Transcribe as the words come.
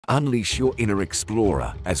Unleash your inner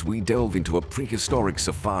explorer as we delve into a prehistoric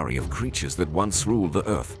safari of creatures that once ruled the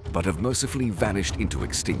earth but have mercifully vanished into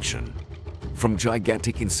extinction. From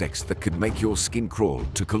gigantic insects that could make your skin crawl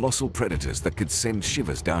to colossal predators that could send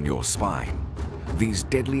shivers down your spine, these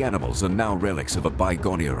deadly animals are now relics of a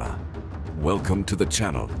bygone era. Welcome to the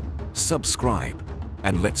channel. Subscribe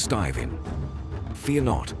and let's dive in. Fear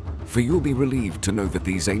not, for you'll be relieved to know that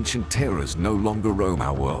these ancient terrors no longer roam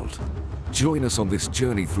our world. Join us on this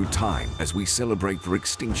journey through time as we celebrate the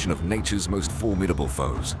extinction of nature's most formidable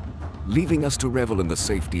foes, leaving us to revel in the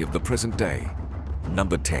safety of the present day.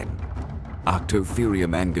 Number 10.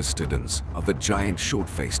 Arctotherium angustidens of the giant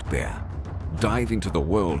short-faced bear. Dive into the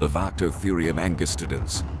world of Arctotherium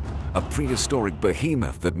angustidens, a prehistoric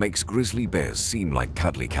behemoth that makes grizzly bears seem like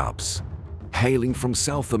cuddly cubs. Hailing from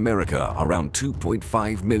South America around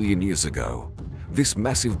 2.5 million years ago, this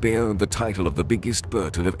massive bear earned the title of the biggest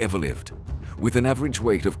bird to have ever lived, with an average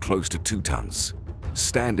weight of close to 2 tons,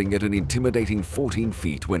 standing at an intimidating 14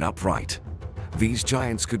 feet when upright. These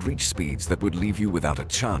giants could reach speeds that would leave you without a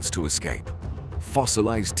chance to escape.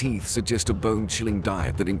 Fossilized teeth suggest a bone-chilling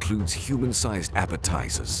diet that includes human-sized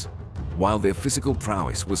appetizers. While their physical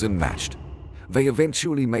prowess was unmatched, they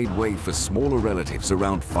eventually made way for smaller relatives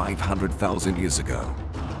around 500,000 years ago.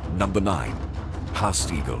 Number 9.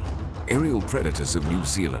 Husked eagle. Aerial predators of New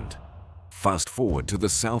Zealand. Fast forward to the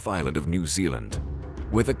South Island of New Zealand,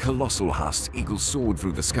 where the colossal husked eagle soared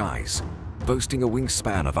through the skies, boasting a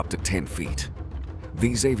wingspan of up to 10 feet.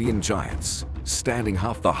 These avian giants, standing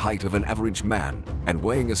half the height of an average man and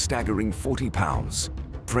weighing a staggering 40 pounds,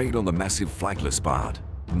 preyed on the massive flightless bird,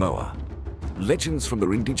 moa. Legends from the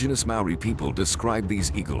indigenous Maori people describe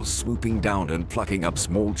these eagles swooping down and plucking up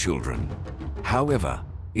small children. However,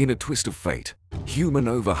 in a twist of fate, human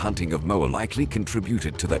overhunting of moa likely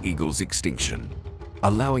contributed to the eagle's extinction,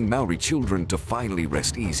 allowing Maori children to finally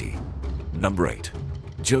rest easy. Number 8.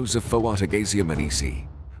 Josephoatagaziamanisi,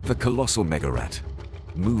 the colossal megarat.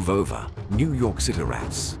 Move over, New York City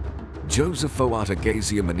rats.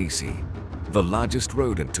 Josephoatagaziamanisi, the largest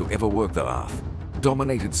rodent to ever walk the earth,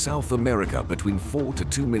 dominated South America between 4 to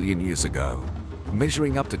 2 million years ago,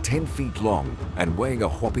 measuring up to 10 feet long and weighing a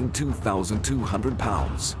whopping 2,200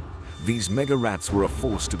 pounds. These mega rats were a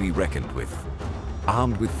force to be reckoned with.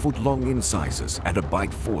 Armed with foot-long incisors and a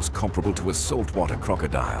bite force comparable to a saltwater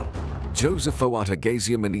crocodile,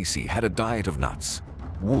 Josephoatagaziamanisi had a diet of nuts,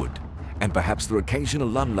 wood, and perhaps the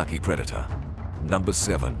occasional unlucky predator. Number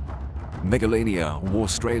 7. Megalania, or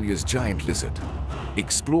Australia's giant lizard.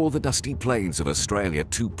 Explore the dusty plains of Australia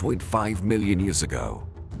 2.5 million years ago,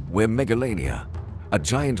 where Megalania, a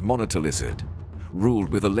giant monitor lizard, ruled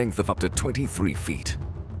with a length of up to 23 feet.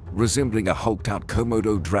 Resembling a hulked-out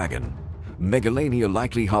Komodo dragon, Megalania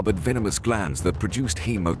likely harbored venomous glands that produced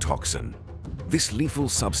hemotoxin. This lethal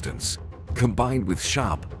substance, combined with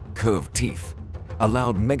sharp, curved teeth,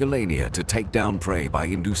 allowed Megalania to take down prey by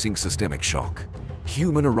inducing systemic shock.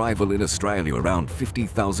 Human arrival in Australia around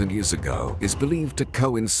 50,000 years ago is believed to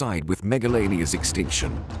coincide with Megalania's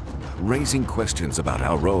extinction, raising questions about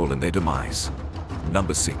our role in their demise.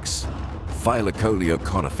 Number 6. Thylacoleo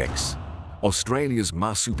conifex, Australia's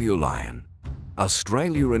marsupial lion.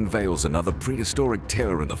 Australia unveils another prehistoric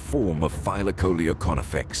terror in the form of Thylacoleo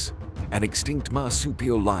conifex, an extinct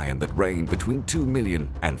marsupial lion that reigned between 2 million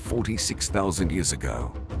and 46,000 years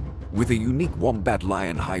ago. With a unique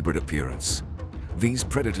wombat-lion hybrid appearance, these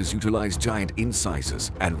predators utilize giant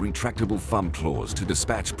incisors and retractable thumb claws to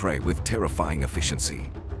dispatch prey with terrifying efficiency.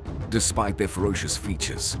 Despite their ferocious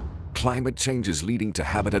features, climate changes leading to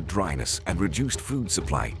habitat dryness and reduced food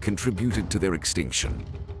supply contributed to their extinction.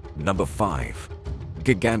 Number 5.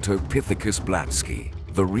 Gigantopithecus blatzki,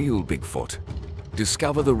 the real Bigfoot.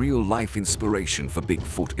 Discover the real-life inspiration for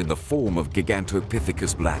Bigfoot in the form of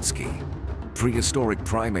Gigantopithecus blatzki, prehistoric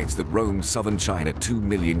primates that roamed southern China 2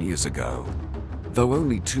 million years ago. Though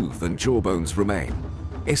only tooth and jawbones remain,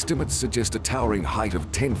 estimates suggest a towering height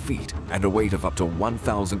of 10 feet and a weight of up to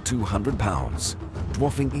 1,200 pounds,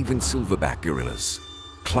 dwarfing even silverback gorillas.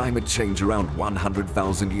 Climate change around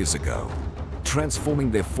 100,000 years ago,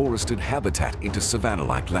 transforming their forested habitat into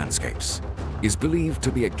savanna-like landscapes, is believed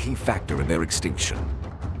to be a key factor in their extinction.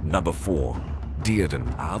 Number 4.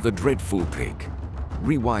 Deerden, the dreadful pig.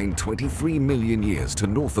 Rewind 23 million years to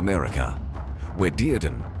North America, where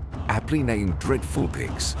deerden, aptly named dreadful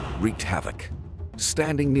pigs, wreaked havoc.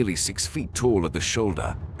 Standing nearly 6 feet tall at the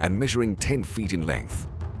shoulder and measuring 10 feet in length,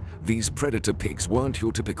 these predator pigs weren't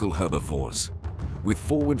your typical herbivores. With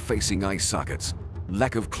forward-facing eye sockets,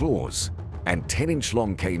 lack of claws, and 10-inch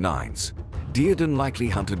long canines, Deerden likely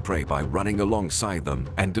hunted prey by running alongside them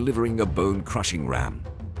and delivering a bone-crushing ram.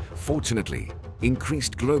 Fortunately,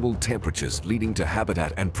 Increased global temperatures leading to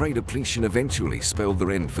habitat and prey depletion eventually spelled their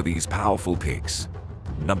end for these powerful pigs.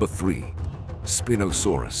 Number 3.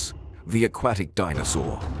 Spinosaurus, the aquatic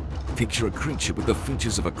dinosaur. Picture a creature with the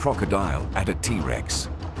features of a crocodile and a T-Rex,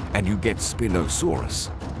 and you get Spinosaurus,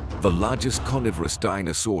 the largest carnivorous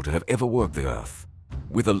dinosaur to have ever walked the earth.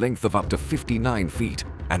 With a length of up to 59 feet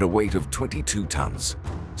and a weight of 22 tons,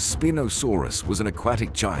 Spinosaurus was an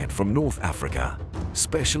aquatic giant from North Africa,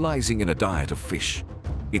 specializing in a diet of fish.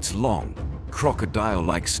 Its long,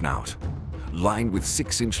 crocodile-like snout, lined with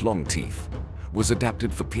 6-inch-long teeth, was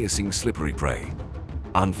adapted for piercing slippery prey.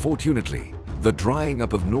 Unfortunately, the drying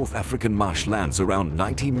up of North African marshlands around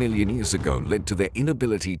 90 million years ago led to their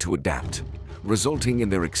inability to adapt, resulting in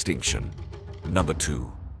their extinction. Number 2.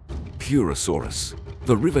 Purosaurus,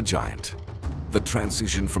 the river giant. The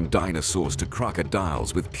transition from dinosaurs to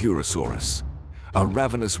crocodiles with Purosaurus, a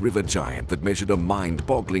ravenous river giant that measured a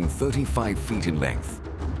mind-boggling 35 feet in length.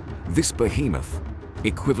 This behemoth,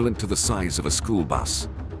 equivalent to the size of a school bus,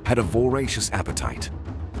 had a voracious appetite,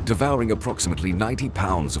 devouring approximately 90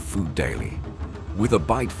 pounds of food daily. With a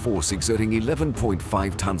bite force exerting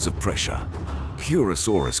 11.5 tons of pressure,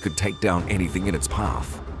 Purosaurus could take down anything in its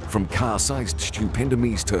path, from car-sized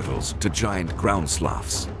stupendous turtles to giant ground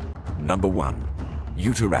sloths. Number 1.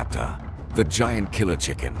 Utahraptor, the giant killer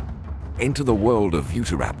chicken. Enter the world of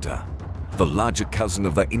Utahraptor, the larger cousin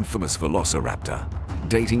of the infamous Velociraptor,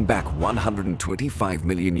 dating back 125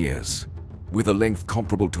 million years. With a length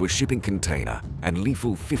comparable to a shipping container and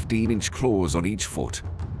lethal 15-inch claws on each foot,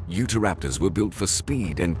 Utahraptors were built for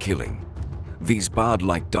speed and killing. These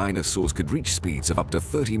bird-like dinosaurs could reach speeds of up to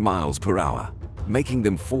 30 miles per hour, making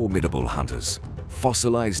them formidable hunters.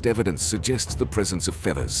 Fossilized evidence suggests the presence of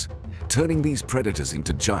feathers, turning these predators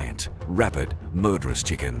into giant, rapid, murderous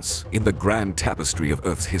chickens. In the grand tapestry of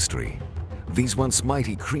Earth's history, these once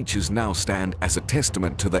mighty creatures now stand as a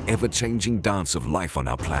testament to the ever-changing dance of life on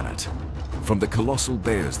our planet. From the colossal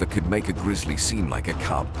bears that could make a grizzly seem like a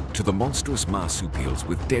cub, to the monstrous marsupials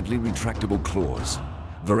with deadly retractable claws,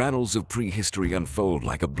 the annals of prehistory unfold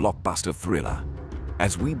like a blockbuster thriller.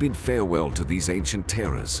 As we bid farewell to these ancient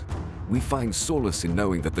terrors, we find solace in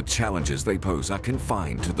knowing that the challenges they pose are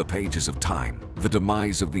confined to the pages of time. The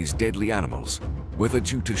demise of these deadly animals, whether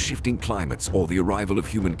due to shifting climates or the arrival of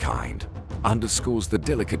humankind, underscores the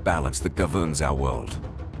delicate balance that governs our world.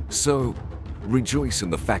 So, rejoice in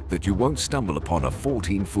the fact that you won't stumble upon a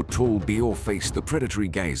 14-foot-tall bear or face the predatory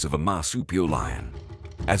gaze of a marsupial lion.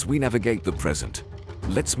 As we navigate the present,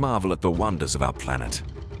 let's marvel at the wonders of our planet,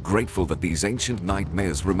 grateful that these ancient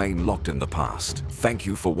nightmares remain locked in the past. Thank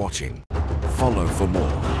you for watching. Follow for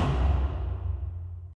more.